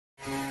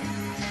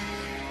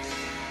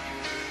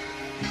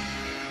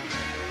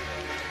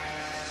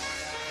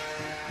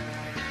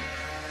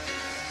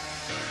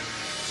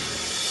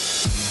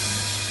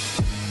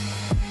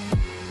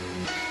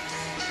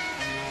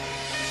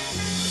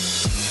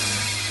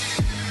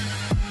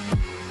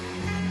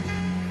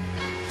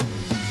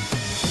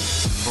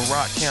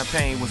rock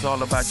campaign was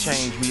all about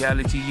change.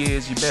 Reality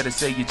is, you better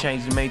say you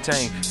change to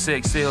maintain.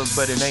 Sex sells,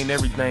 but it ain't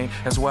everything.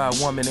 That's why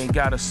a woman ain't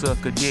gotta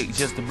suck a dick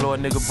just to blow a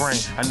nigga brain.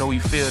 I know you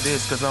feel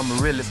this, cause I'm a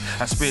realist.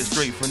 I spit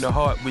straight from the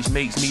heart, which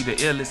makes me the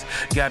illest.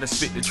 Gotta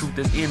spit the truth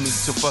that's in me,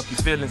 so fuck your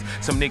feelings.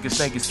 Some niggas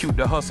think it's cute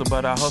to hustle,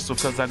 but I hustle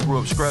cause I grew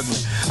up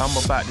struggling. I'm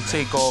about to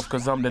take off,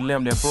 cause I'm the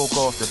limb that broke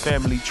off the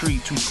family tree.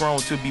 Too strong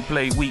to be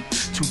played weak,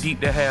 too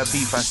deep to have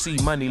beef. I see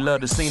money,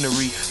 love the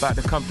scenery. About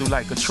to come through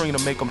like Katrina,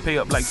 make them pay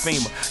up like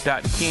FEMA.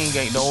 Dr. King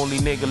ain't the only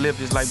nigga live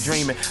his life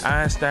dreaming.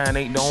 Einstein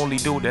ain't the only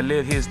dude that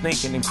live his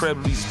thinking.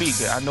 Incredibly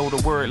speaking, I know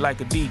the word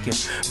like a deacon.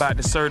 About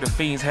to serve the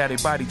fiends, had their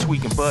body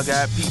tweaking,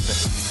 bug-eyed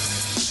peeping.